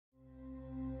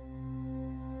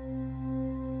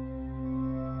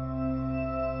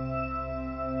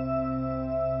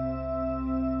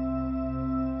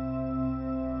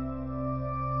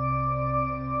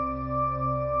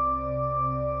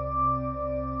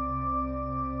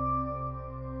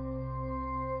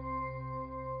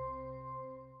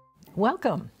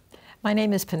Welcome. My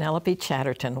name is Penelope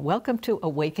Chatterton. Welcome to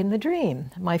Awaken the Dream.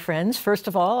 My friends, first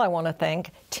of all, I want to thank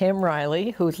Tim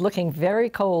Riley, who's looking very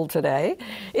cold today.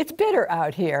 It's bitter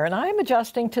out here, and I'm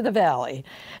adjusting to the valley.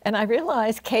 And I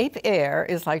realize Cape Air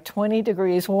is like 20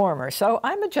 degrees warmer, so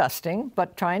I'm adjusting,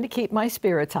 but trying to keep my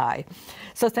spirits high.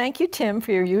 So thank you, Tim,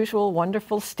 for your usual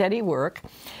wonderful, steady work.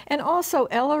 And also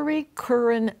Ellery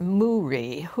Curran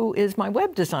Moori, who is my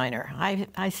web designer.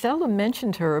 I seldom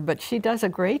mentioned her, but she does a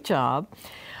great job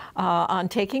on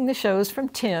taking the shows from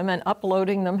Tim and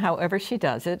uploading them however she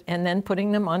does it, and then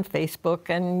putting them on Facebook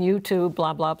and YouTube,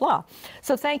 blah, blah, blah.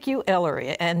 So thank you,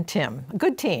 Ellery and Tim.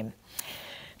 Good team.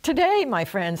 Today, my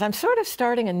friends, I'm sort of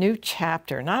starting a new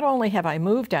chapter. Not only have I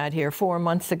moved out here 4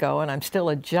 months ago and I'm still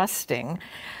adjusting,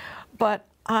 but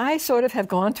I sort of have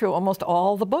gone through almost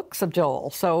all the books of Joel.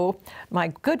 So my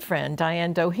good friend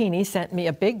Diane Doheny sent me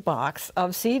a big box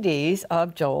of CDs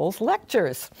of Joel's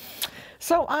lectures.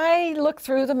 So I looked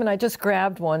through them and I just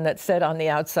grabbed one that said on the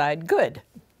outside, good.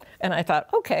 And I thought,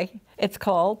 okay, it's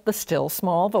called The Still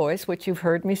Small Voice, which you've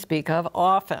heard me speak of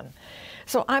often.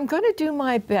 So I'm going to do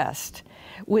my best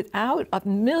without a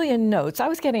million notes. I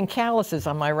was getting calluses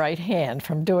on my right hand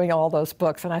from doing all those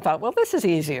books, and I thought, well, this is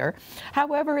easier.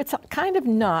 However, it's kind of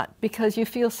not, because you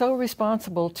feel so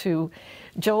responsible to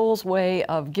Joel's way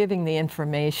of giving the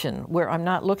information, where I'm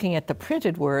not looking at the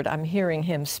printed word, I'm hearing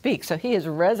him speak. So he is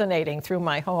resonating through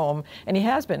my home, and he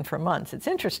has been for months. It's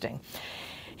interesting.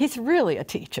 He's really a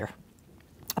teacher.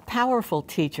 A powerful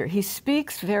teacher. He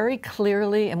speaks very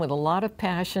clearly and with a lot of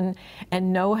passion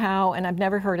and know-how, and I've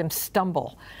never heard him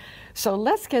stumble. So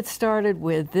let's get started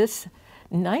with this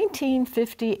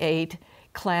 1958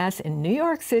 class in New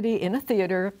York City in a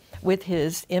theater with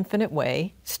his Infinite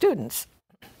Way students.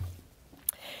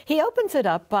 He opens it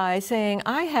up by saying,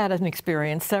 I had an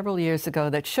experience several years ago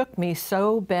that shook me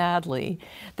so badly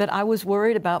that I was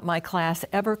worried about my class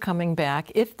ever coming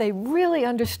back if they really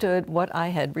understood what I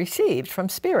had received from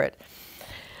Spirit.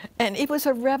 And it was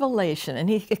a revelation, and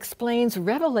he explains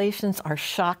revelations are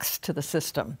shocks to the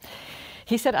system.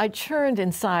 He said, I churned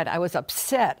inside. I was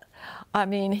upset. I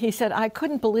mean, he said, I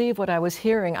couldn't believe what I was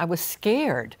hearing. I was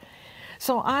scared.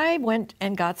 So I went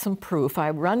and got some proof. I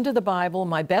run to the Bible.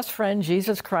 My best friend,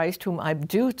 Jesus Christ, whom I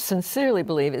do sincerely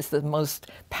believe is the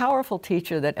most powerful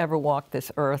teacher that ever walked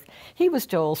this earth, he was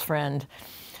Joel's friend.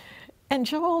 And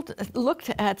Joel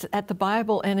looked at the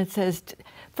Bible, and it says,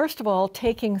 first of all,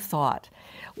 taking thought.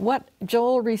 What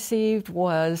Joel received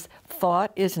was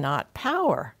thought is not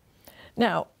power.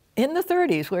 Now, in the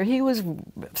 30s, where he was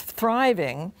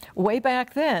thriving, way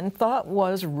back then, thought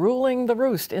was ruling the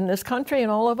roost in this country and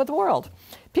all over the world.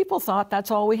 People thought that's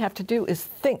all we have to do is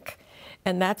think,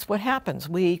 and that's what happens.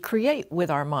 We create with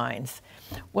our minds.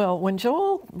 Well, when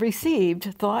Joel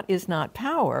received thought is not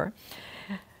power,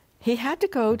 he had to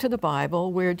go to the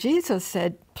Bible where Jesus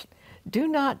said, do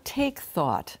not take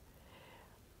thought.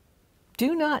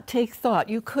 Do not take thought.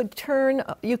 You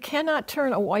cannot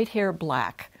turn a white hair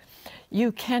black.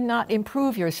 You cannot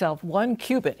improve yourself 1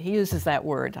 cubit. He uses that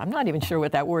word. I'm not even sure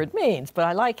what that word means, but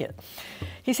I like it.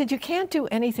 He said, you can't do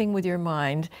anything with your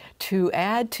mind to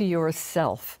add to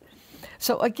yourself.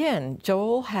 So again,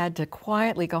 Joel had to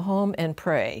quietly go home and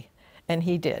pray, and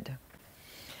he did.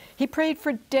 He prayed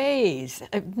for days.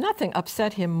 Nothing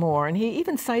upset him more, and he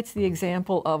even cites the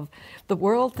example of the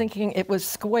world thinking it was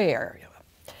square.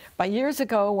 By years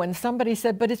ago, when somebody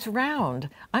said, but it's round,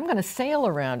 I'm going to sail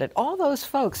around it, all those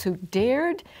folks who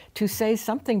dared to say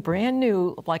something brand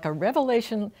new, like a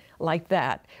revelation like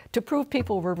that, to prove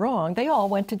people were wrong, they all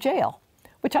went to jail,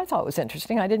 which I thought was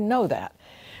interesting. I didn't know that.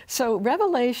 So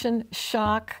revelation,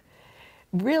 shock,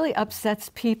 really upsets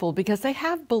people because they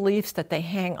have beliefs that they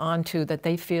hang on to that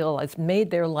they feel has made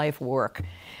their life work.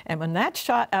 And when that's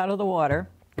shot out of the water,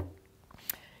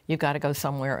 you've got to go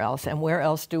somewhere else. And where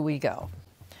else do we go?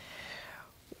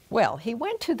 Well, he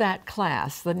went to that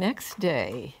class the next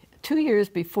day, 2 years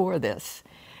before this,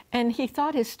 and he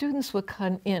thought his students would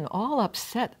come in all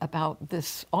upset about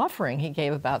this offering he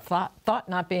gave about thought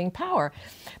not being power.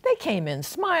 They came in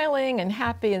smiling and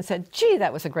happy and said, gee,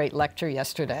 that was a great lecture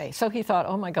yesterday. So he thought,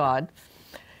 oh my God,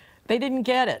 they didn't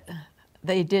get it.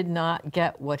 They did not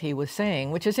get what he was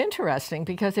saying, which is interesting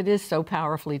because it is so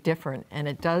powerfully different and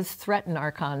it does threaten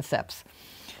our concepts.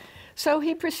 So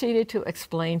he proceeded to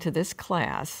explain to this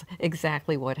class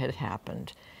exactly what had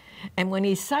happened. And when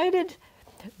he cited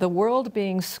the world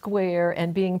being square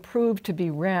and being proved to be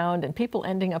round and people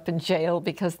ending up in jail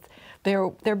because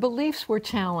their beliefs were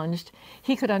challenged,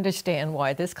 he could understand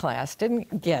why this class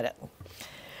didn't get it.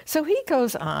 So he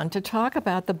goes on to talk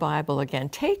about the Bible again.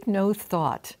 Take no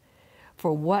thought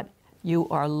for what you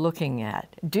are looking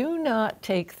at. Do not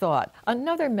take thought.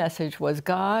 Another message was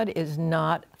God is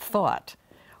not thought.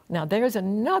 Now there's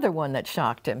another one that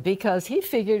shocked him because he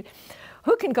figured,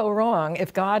 who can go wrong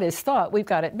if God is thought? We've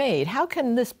got it made. How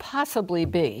can this possibly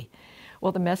be?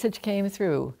 Well, the message came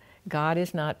through. God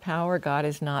is not power. God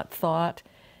is not thought.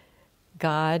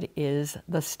 God is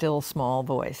the still small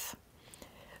voice.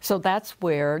 So that's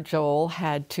where Joel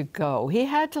had to go. He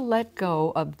had to let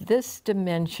go of this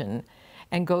dimension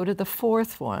and go to the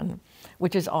fourth one,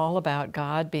 which is all about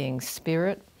God being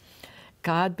spirit,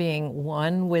 God being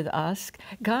one with us,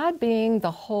 God being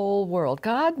the whole world.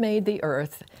 God made the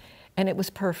earth and it was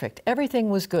perfect. Everything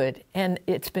was good, and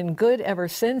it's been good ever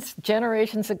since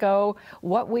generations ago.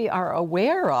 What we are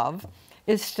aware of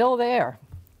is still there.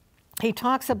 He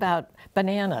talks about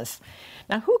bananas.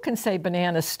 Now, who can say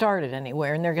bananas started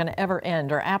anywhere and they're going to ever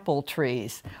end, or apple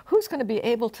trees? Who's going to be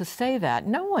able to say that?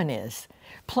 No one is.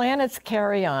 Planets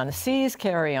carry on, seas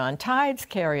carry on, tides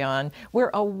carry on.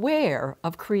 We're aware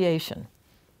of creation.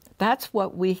 That's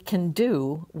what we can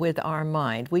do with our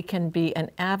mind. We can be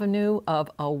an avenue of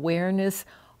awareness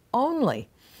only.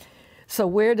 So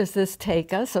where does this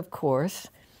take us? Of course,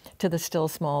 to the still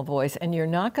small voice. And you're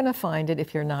not going to find it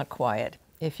if you're not quiet,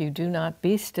 if you do not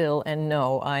be still and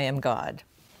know I am God.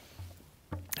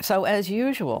 So as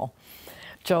usual,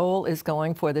 Joel is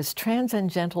going for this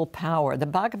transcendental power. The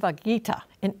Bhagavad Gita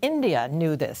in India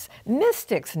knew this.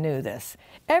 Mystics knew this.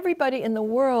 Everybody in the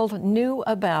world knew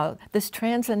about this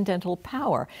transcendental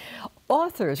power.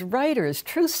 Authors, writers,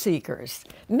 truth seekers,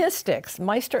 mystics,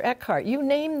 Meister Eckhart, you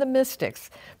name the mystics,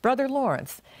 Brother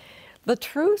Lawrence. The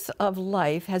truth of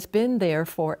life has been there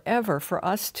forever for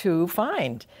us to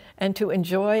find and to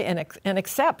enjoy and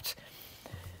accept.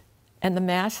 And the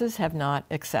masses have not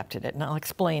accepted it, and I'll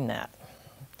explain that.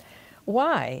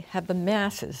 Why have the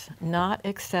masses not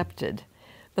accepted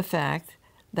the fact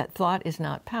that thought is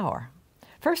not power?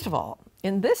 First of all,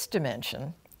 in this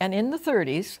dimension, and in the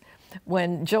 30s,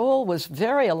 when Joel was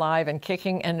very alive and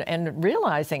kicking and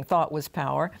realizing thought was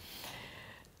power,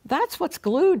 that's what's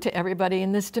glued to everybody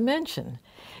in this dimension.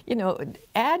 You know,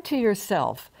 add to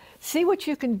yourself. See what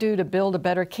you can do to build a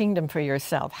better kingdom for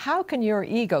yourself. How can your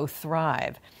ego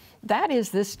thrive? That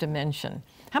is this dimension.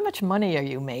 How much money are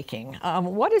you making?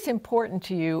 What is important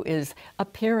to you is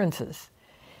appearances.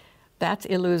 That's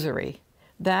illusory.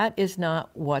 That is not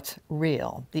what's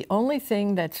real. The only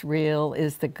thing that's real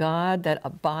is the God that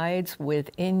abides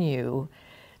within you,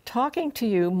 talking to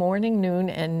you morning, noon,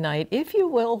 and night, if you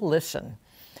will listen.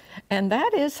 And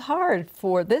that is hard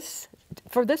for this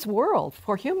world,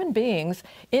 for human beings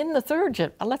in the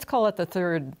third, let's call it the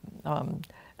third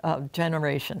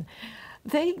generation.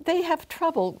 They have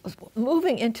trouble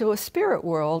moving into a spirit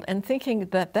world and thinking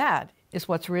that that is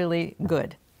what's really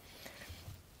good.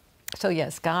 So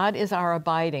yes, God is our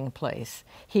abiding place.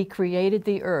 He created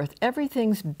the earth.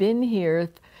 Everything's been here,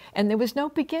 and there was no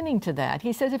beginning to that.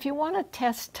 He says, if you want to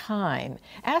test time,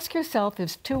 ask yourself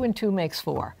if 2 and 2 makes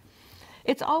 4.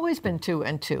 It's always been 2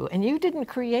 and 2, and you didn't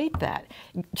create that.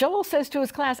 Joel says to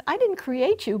his class, I didn't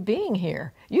create you being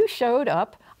here. You showed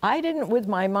up. I didn't, with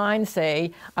my mind,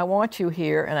 say, I want you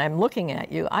here, and I'm looking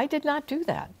at you. I did not do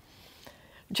that.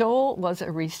 Joel was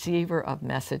a receiver of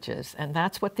messages, and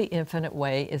that's what the Infinite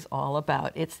Way is all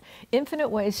about. It's Infinite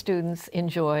Way students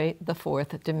enjoy the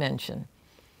fourth dimension,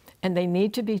 and they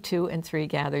need to be 2 and 3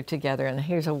 gathered together. And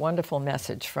here's a wonderful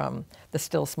message from the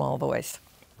Still Small Voice.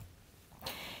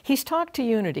 He's talked to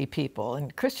Unity people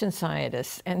and Christian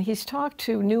Scientists, and he's talked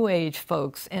to New Age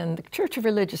folks and the Church of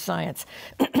Religious Science.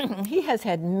 He has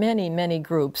had many, many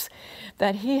groups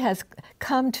that he has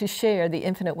come to share the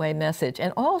Infinite Way message.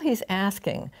 And all he's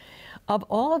asking of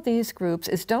all of these groups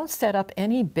is don't set up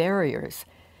any barriers.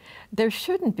 There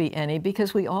shouldn't be any,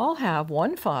 because we all have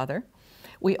one Father.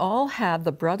 We all have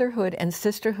the brotherhood and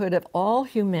sisterhood of all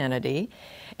humanity.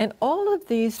 And all of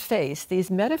these faiths,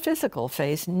 these metaphysical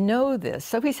faiths, know this.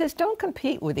 So he says, don't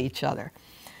compete with each other.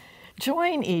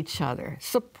 Join each other,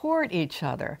 support each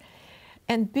other,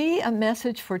 and be a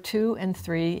message for 2 and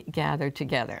 3 gathered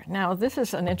together. Now, this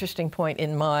is an interesting point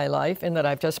in my life, in that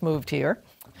I've just moved here.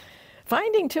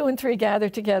 Finding 2 and 3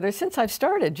 gathered together since I've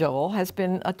started Joel has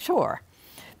been a chore,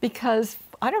 because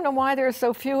I don't know why there are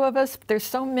so few of us. There's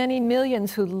so many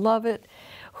millions who love it,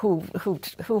 who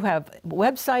have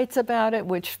websites about it,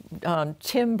 which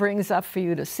Tim brings up for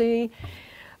you to see.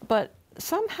 But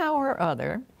somehow or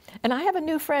other, and I have a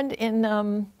new friend in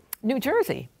New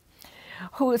Jersey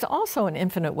who is also an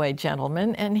Infinite Way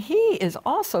gentleman, and he is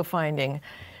also finding,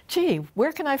 gee,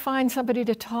 where can I find somebody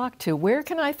to talk to? Where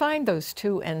can I find those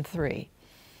 2 and 3?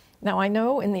 Now, I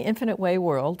know in the Infinite Way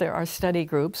world, there are study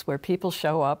groups where people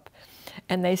show up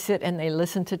and they sit and they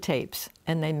listen to tapes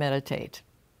and they meditate.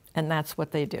 And that's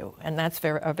what they do. And that's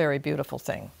a very beautiful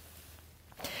thing.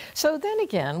 So then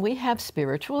again, we have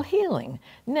spiritual healing.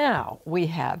 Now, we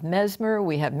have Mesmer,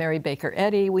 we have Mary Baker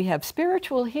Eddy, we have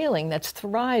spiritual healing that's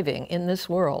thriving in this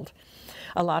world.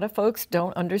 A lot of folks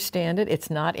don't understand it.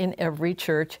 It's not in every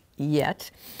church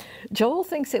yet. Joel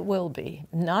thinks it will be.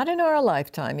 Not in our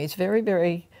lifetime. He's very,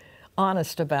 very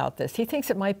honest about this. He thinks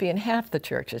it might be in half the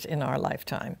churches in our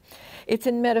lifetime. It's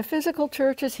in metaphysical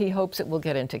churches. He hopes it will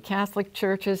get into Catholic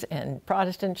churches and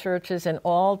Protestant churches and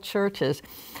all churches.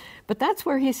 But that's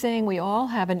where he's saying we all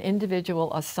have an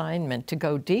individual assignment to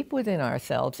go deep within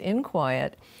ourselves in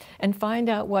quiet and find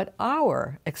out what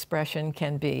our expression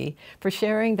can be for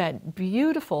sharing that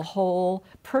beautiful, whole,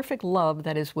 perfect love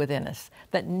that is within us,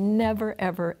 that never,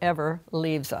 ever, ever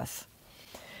leaves us.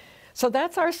 So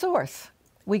that's our source.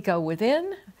 We go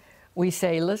within, we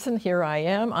say, listen, here I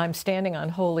am, I'm standing on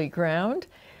holy ground.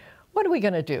 What are we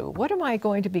going to do? What am I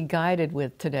going to be guided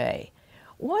with today?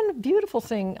 One beautiful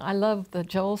thing I love that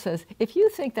Joel says, if you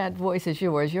think that voice is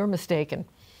yours, you're mistaken.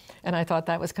 And I thought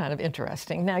that was kind of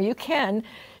interesting. Now you can,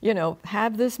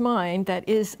 have this mind that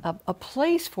is a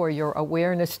place for your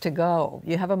awareness to go.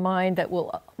 You have a mind that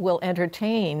will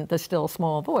entertain the still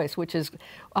small voice, which is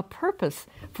a purpose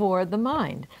for the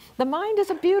mind. The mind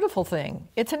is a beautiful thing.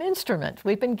 It's an instrument.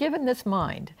 We've been given this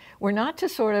mind. We're not to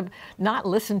sort of not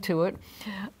listen to it.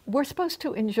 We're supposed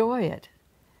to enjoy it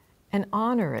and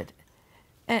honor it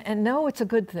and know it's a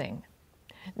good thing.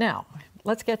 Now,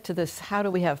 let's get to this. How do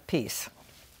we have peace?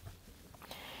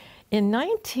 In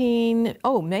May 2nd,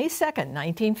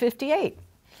 1958,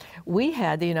 we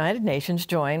had the United Nations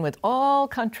join with all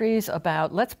countries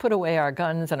about let's put away our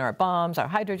guns and our bombs, our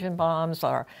hydrogen bombs,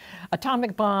 our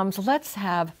atomic bombs, let's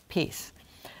have peace.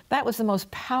 That was the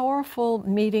most powerful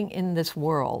meeting in this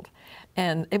world.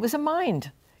 And it was a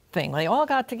mind thing. They all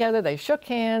got together, they shook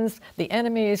hands, the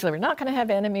enemies, they were not going to have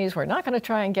enemies, we're not going to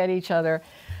try and get each other.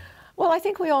 Well, I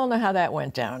think we all know how that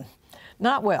went down.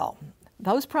 Not well.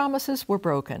 Those promises were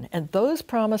broken, and those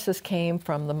promises came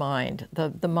from the mind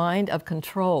of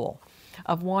control,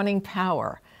 of wanting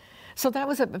power. So that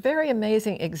was a very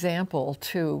amazing example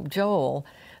to Joel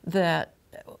that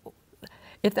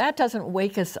if that doesn't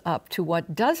wake us up to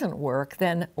what doesn't work,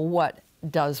 then what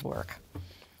does work?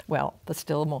 Well, the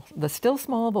still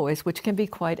small voice, which can be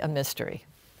quite a mystery.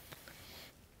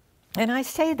 And I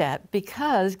say that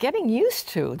because getting used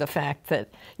to the fact that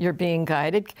you're being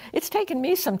guided, it's taken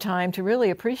me some time to really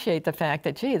appreciate the fact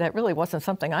that, gee, that really wasn't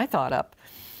something I thought up.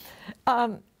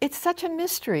 It's such a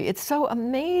mystery. It's so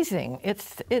amazing.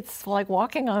 It's like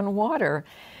walking on water.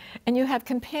 And you have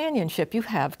companionship. You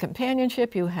have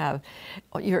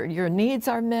your needs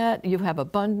are met. You have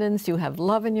abundance. You have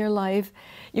love in your life.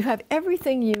 You have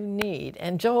everything you need.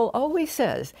 And Joel always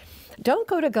says, don't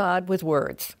go to God with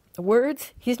words.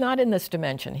 Words, he's not in this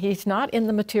dimension. He's not in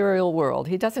the material world.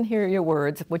 He doesn't hear your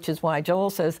words, which is why Joel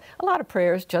says a lot of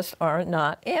prayers just are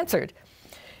not answered.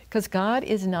 Because God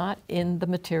is not in the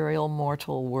material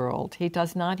mortal world. He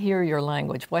does not hear your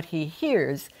language. What he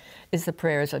hears is the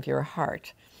prayers of your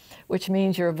heart, which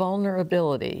means your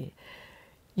vulnerability.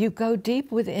 You go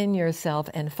deep within yourself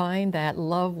and find that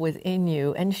love within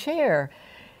you and share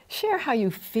how you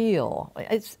feel.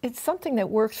 It's something that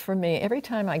works for me. Every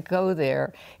time I go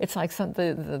there, it's like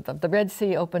the Red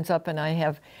Sea opens up and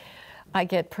I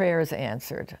get prayers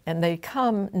answered. And they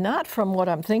come not from what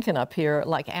I'm thinking up here,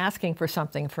 like asking for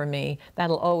something for me.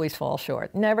 That'll always fall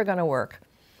short. Never going to work.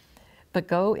 But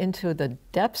go into the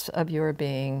depths of your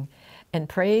being and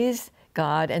praise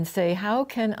God and say, how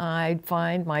can I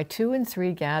find my 2 and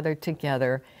 3 gathered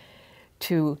together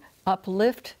to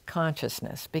uplift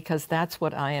consciousness, because that's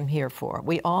what I am here for.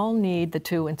 We all need the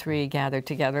 2 and 3 gathered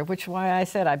together, which is why I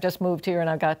said I've just moved here and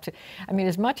I've got to,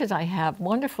 as much as I have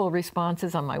wonderful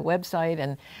responses on my website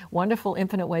and wonderful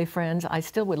Infinite Way friends, I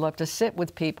still would love to sit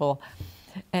with people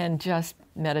and just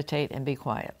meditate and be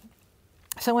quiet.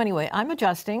 So anyway, I'm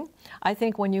adjusting. I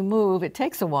think when you move, it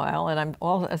takes a while, and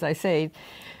as I say,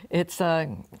 it's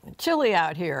chilly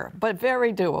out here, but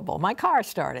very doable. My car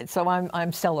started, so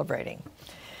I'm celebrating.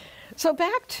 So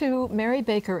back to Mary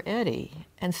Baker Eddy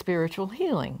and spiritual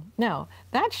healing. Now,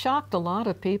 that shocked a lot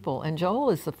of people, and Joel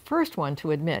is the first one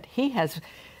to admit he has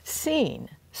seen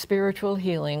spiritual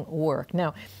healing work?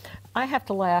 Now, I have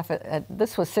to laugh at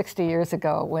this was 60 years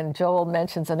ago when Joel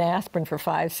mentions an aspirin for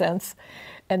 5 cents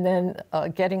and then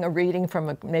getting a reading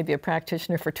from maybe a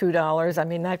practitioner for $2. I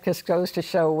mean, that just goes to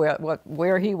show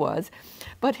where he was.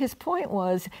 But his point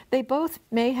was they both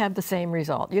may have the same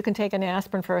result. You can take an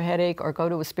aspirin for a headache or go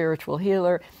to a spiritual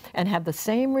healer and have the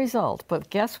same result. But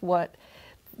guess what?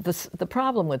 The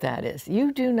problem with that is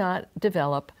you do not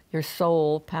develop your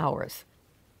soul powers.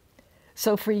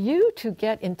 So for you to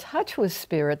get in touch with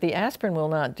spirit, the aspirin will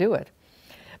not do it.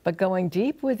 But going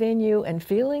deep within you and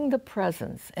feeling the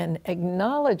presence and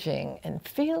acknowledging and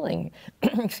feeling,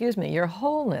 excuse me, your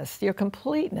wholeness, your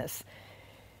completeness,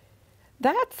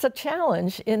 that's a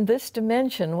challenge in this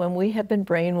dimension when we have been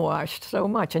brainwashed so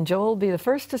much. And Joel will be the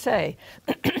first to say,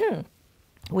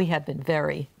 we have been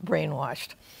very brainwashed.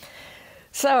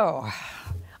 So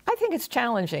I think it's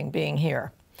challenging being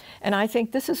here. And I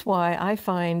think this is why I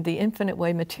find the Infinite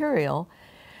Way material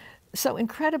so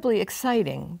incredibly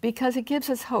exciting, because it gives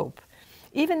us hope.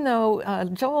 Even though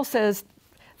Joel says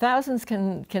thousands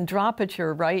can drop at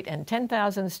your right and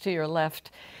 10,000s to your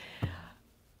left,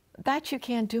 that you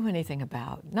can't do anything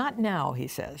about. Not now, he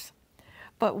says.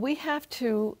 But we have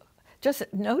to just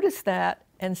notice that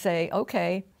and say,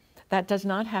 okay, that does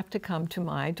not have to come to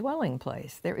my dwelling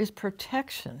place. There is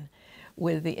protection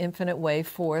with the Infinite Way,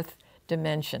 fourth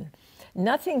dimension.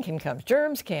 Nothing can come.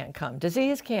 Germs can't come.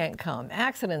 Disease can't come.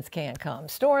 Accidents can't come.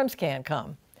 Storms can't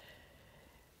come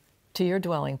to your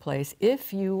dwelling place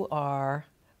if you are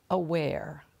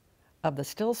aware of the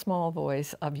still small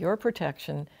voice, of your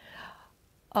protection,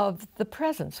 of the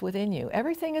presence within you.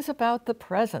 Everything is about the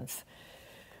presence.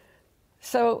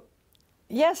 So,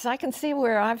 yes, I can see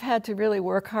where I've had to really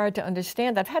work hard to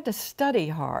understand. I've had to study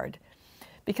hard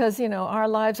because, you know, our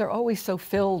lives are always so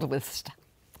filled with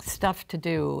stuff to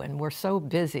do and we're so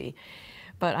busy.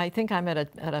 But I think I'm at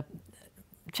a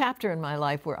chapter in my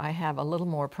life where I have a little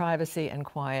more privacy and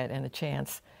quiet and a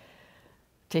chance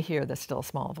to hear the still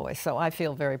small voice. So I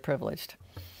feel very privileged.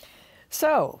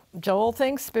 So Joel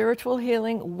thinks spiritual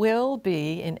healing will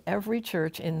be in every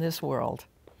church in this world.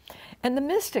 And the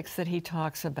mystics that he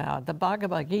talks about, the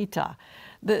Bhagavad Gita,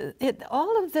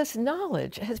 all of this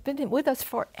knowledge has been with us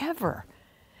forever.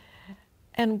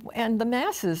 And the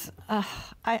masses,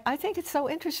 I think it's so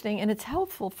interesting, and it's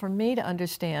helpful for me to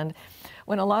understand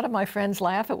when a lot of my friends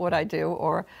laugh at what I do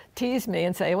or tease me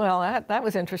and say, well, that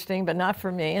was interesting, but not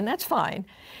for me, and that's fine.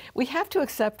 We have to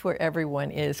accept where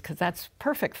everyone is because that's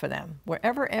perfect for them.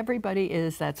 Wherever everybody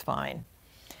is, that's fine.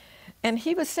 And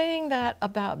he was saying that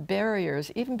about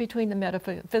barriers, even between the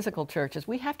metaphysical churches.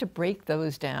 We have to break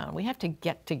those down. We have to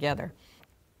get together.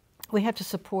 We have to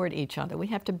support each other. We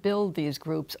have to build these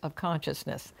groups of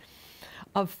consciousness,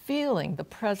 of feeling the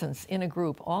presence in a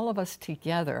group, all of us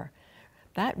together.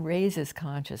 That raises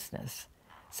consciousness.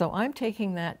 So I'm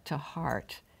taking that to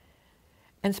heart.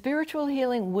 And spiritual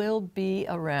healing will be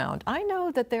around. I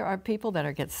know that there are people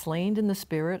that get slain in the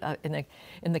spirit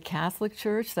in the Catholic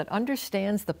Church that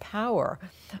understands the power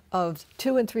of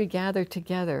 2 and 3 gathered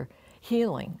together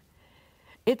healing.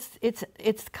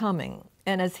 It's coming.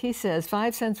 And as he says,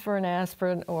 5 cents for an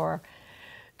aspirin or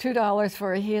 $2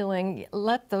 for a healing,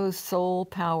 let those soul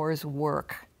powers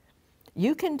work.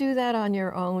 You can do that on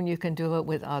your own, you can do it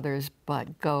with others,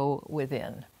 but go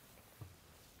within.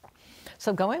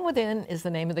 So going within is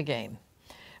the name of the game.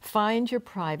 Find your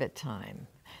private time.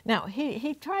 Now,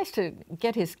 he tries to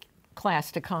get his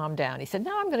class to calm down. He said,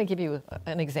 now I'm going to give you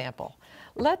an example.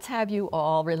 Let's have you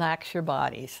all relax your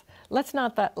bodies. Let's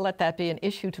not let that be an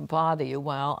issue to bother you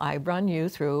while I run you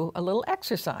through a little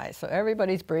exercise. So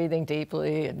everybody's breathing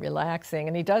deeply and relaxing.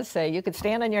 And he does say you could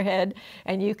stand on your head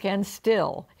and you can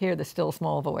still hear the still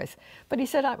small voice. But he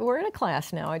said, we're in a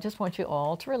class now. I just want you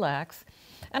all to relax.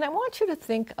 And I want you to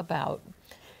think about,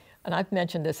 and I've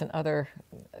mentioned this in other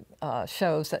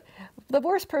shows, that the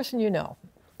worst person you know,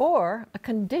 or a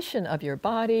condition of your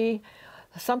body,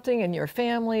 something in your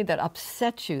family that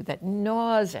upsets you, that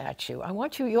gnaws at you. I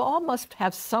want you all must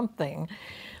have something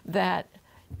that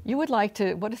you would like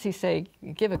to, what does he say,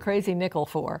 give a crazy nickel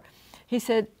for. He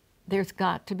said, there's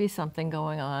got to be something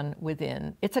going on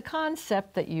within. It's a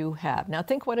concept that you have. Now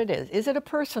think what it is. Is it a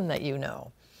person that you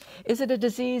know? Is it a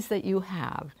disease that you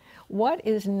have? What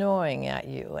is gnawing at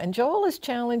you? And Joel is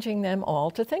challenging them all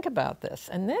to think about this.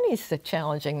 And then he's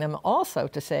challenging them also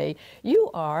to say, you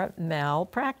are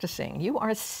malpracticing. You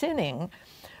are sinning.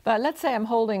 But let's say I'm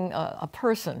holding a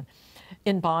person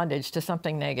in bondage to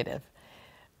something negative.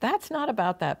 That's not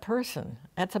about that person.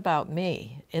 That's about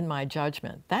me in my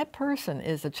judgment. That person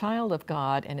is a child of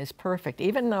God and is perfect,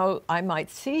 even though I might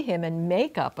see him and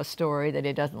make up a story that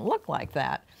it doesn't look like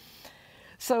that.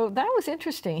 So that was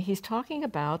interesting. He's talking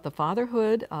about the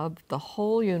fatherhood of the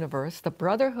whole universe, the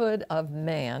brotherhood of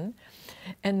man,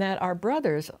 and that our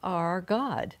brothers are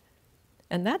God.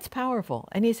 And that's powerful.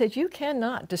 And he says, you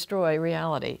cannot destroy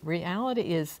reality.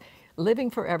 Reality is living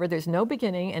forever. There's no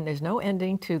beginning and there's no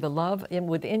ending to the love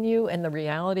within you and the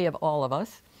reality of all of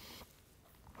us.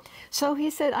 So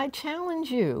he said, I challenge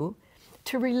you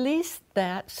to release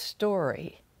that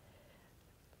story.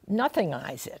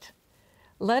 Nothingize it.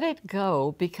 Let it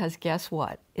go, because guess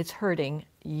what? It's hurting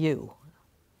you.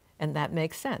 And that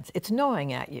makes sense. It's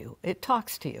gnawing at you. It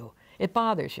talks to you. It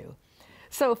bothers you.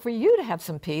 So for you to have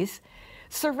some peace,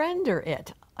 surrender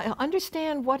it.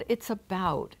 Understand what it's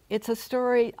about. It's a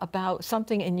story about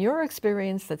something in your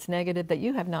experience that's negative that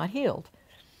you have not healed.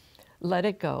 Let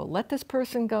it go. Let this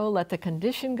person go. Let the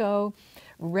condition go.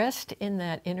 Rest in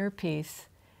that inner peace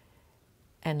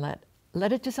and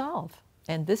let it dissolve.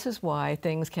 And this is why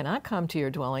things cannot come to your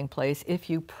dwelling place if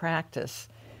you practice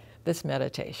this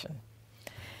meditation.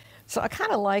 So I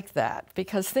kind of like that,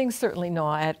 because things certainly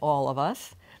gnaw at all of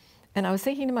us. And I was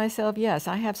thinking to myself, yes,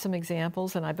 I have some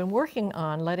examples, and I've been working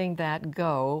on letting that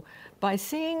go by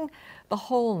seeing the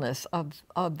wholeness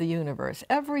of the universe.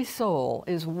 Every soul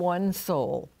is one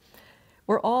soul.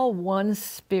 We're all one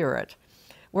spirit.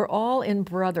 We're all in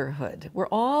brotherhood. We're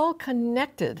all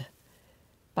connected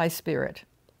by spirit.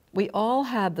 We all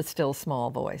have the still small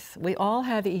voice. We all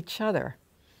have each other.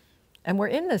 And we're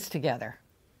in this together.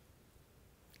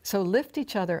 So lift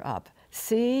each other up.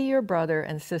 See your brother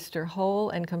and sister whole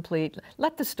and complete.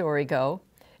 Let the story go.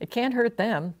 It can't hurt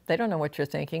them. They don't know what you're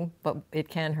thinking, but it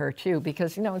can hurt you.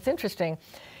 Because, you know, it's interesting,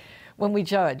 when we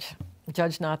judge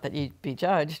not that you be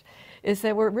judged, is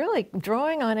that we're really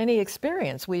drawing on any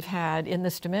experience we've had in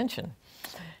this dimension.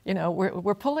 You know,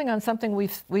 we're pulling on something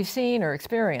we've seen or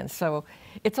experienced, so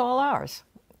it's all ours.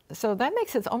 So that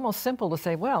makes it almost simple to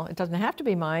say, well, it doesn't have to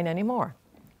be mine anymore.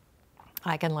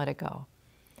 I can let it go.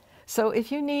 So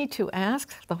if you need to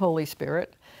ask the Holy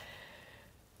Spirit,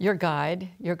 your guide,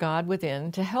 your God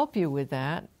within, to help you with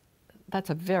that,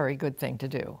 that's a very good thing to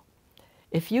do.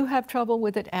 If you have trouble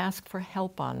with it, ask for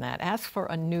help on that. Ask for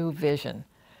a new vision.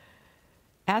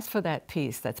 Ask for that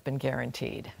peace that's been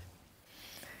guaranteed.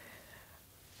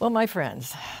 Well, my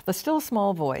friends, the still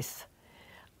small voice.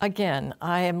 Again,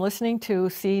 I am listening to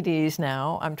CDs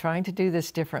now. I'm trying to do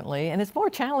this differently, and it's more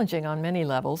challenging on many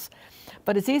levels,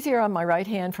 but it's easier on my right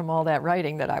hand from all that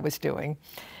writing that I was doing.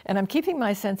 And I'm keeping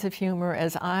my sense of humor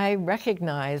as I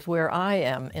recognize where I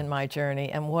am in my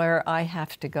journey and where I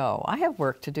have to go. I have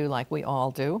work to do, like we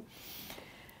all do.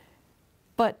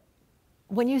 But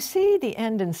when you see the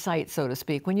end in sight, so to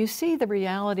speak, when you see the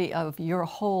reality of your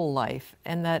whole life,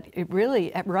 and that it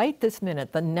really, at right this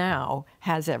minute, the now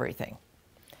has everything.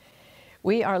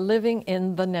 We are living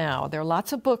in the now. There are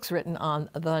lots of books written on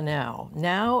the now.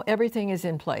 Now everything is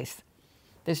in place.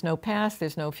 There's no past,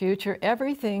 there's no future.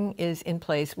 Everything is in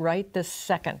place right this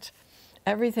second.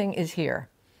 Everything is here.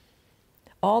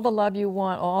 All the love you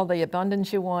want, all the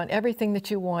abundance you want, everything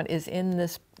that you want is in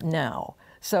this now.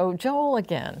 So Joel,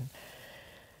 again,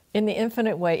 in the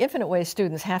infinite way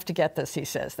students have to get this, he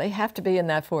says. They have to be in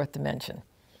that fourth dimension.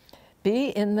 Be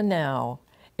in the now.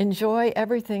 Enjoy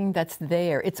everything that's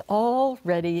there. It's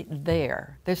already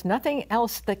there. There's nothing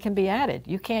else that can be added.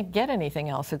 You can't get anything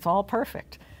else. It's all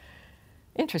perfect.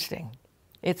 Interesting.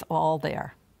 It's all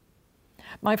there.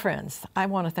 My friends, I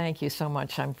want to thank you so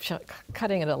much. I'm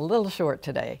cutting it a little short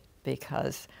today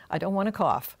because I don't want to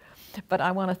cough. But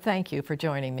I want to thank you for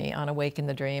joining me on Awaken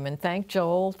the Dream, and thank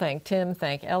Joel, thank Tim,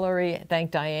 thank Ellery,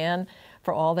 thank Diane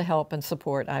for all the help and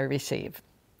support I receive.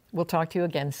 We'll talk to you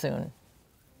again soon.